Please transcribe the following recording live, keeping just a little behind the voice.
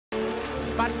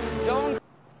But don't...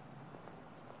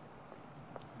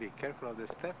 Be careful of the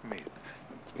step, miss.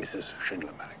 Mrs.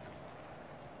 Schindler married.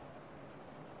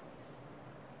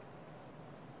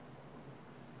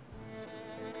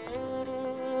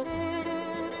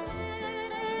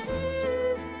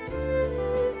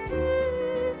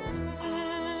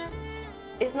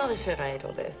 It's not a charade,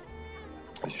 all this.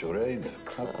 A charade?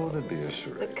 How could it be a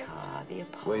charade? The car, the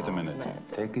apartment. Wait a minute.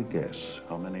 Take a guess.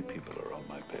 How many people are on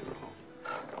my payroll?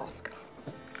 Oscar.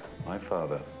 My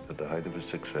father, at the height of his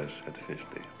success, had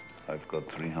 50. I've got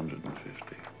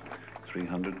 350.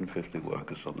 350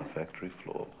 workers on the factory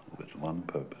floor with one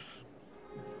purpose.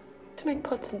 To make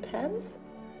pots and pans?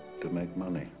 To make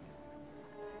money.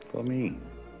 For me.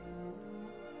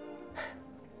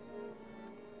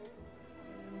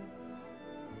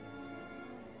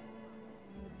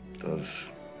 Does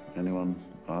anyone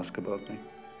ask about me?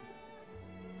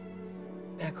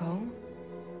 Back home?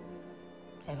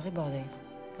 Everybody.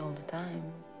 All the time.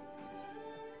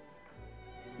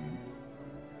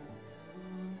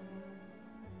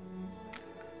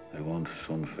 They won't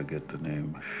soon forget the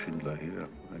name Schindler here,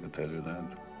 I can tell you that.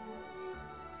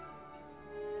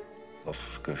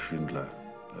 Oskar Schindler,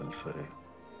 they'll say.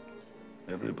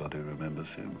 Everybody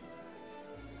remembers him.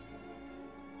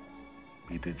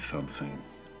 He did something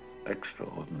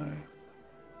extraordinary.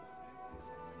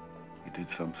 He did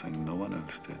something no one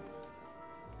else did.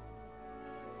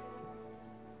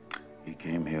 He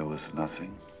came here with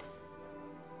nothing,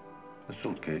 a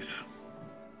suitcase,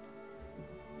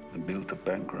 and built a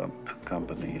bankrupt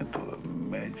company into a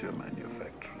major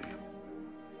manufactory,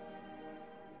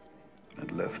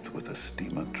 and left with a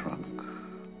steamer trunk,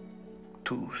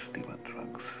 2 steamer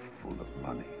trunks full of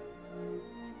money.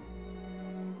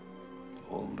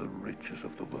 All the riches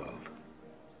of the world.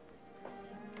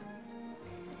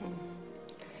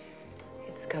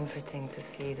 It's comforting to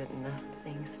see that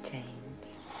nothing's changed.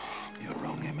 You're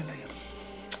wrong, Emily.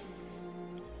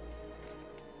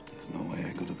 There's no way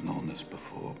I could have known this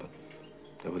before, but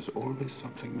there was always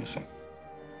something missing.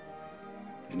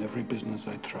 In every business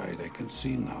I tried, I can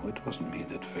see now it wasn't me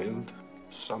that failed.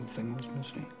 Something was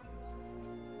missing.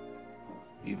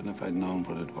 Even if I'd known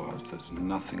what it was, there's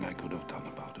nothing I could have done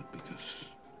about it, because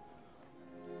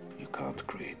you can't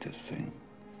create this thing.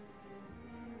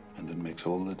 And it makes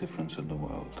all the difference in the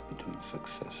world between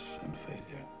success and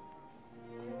failure.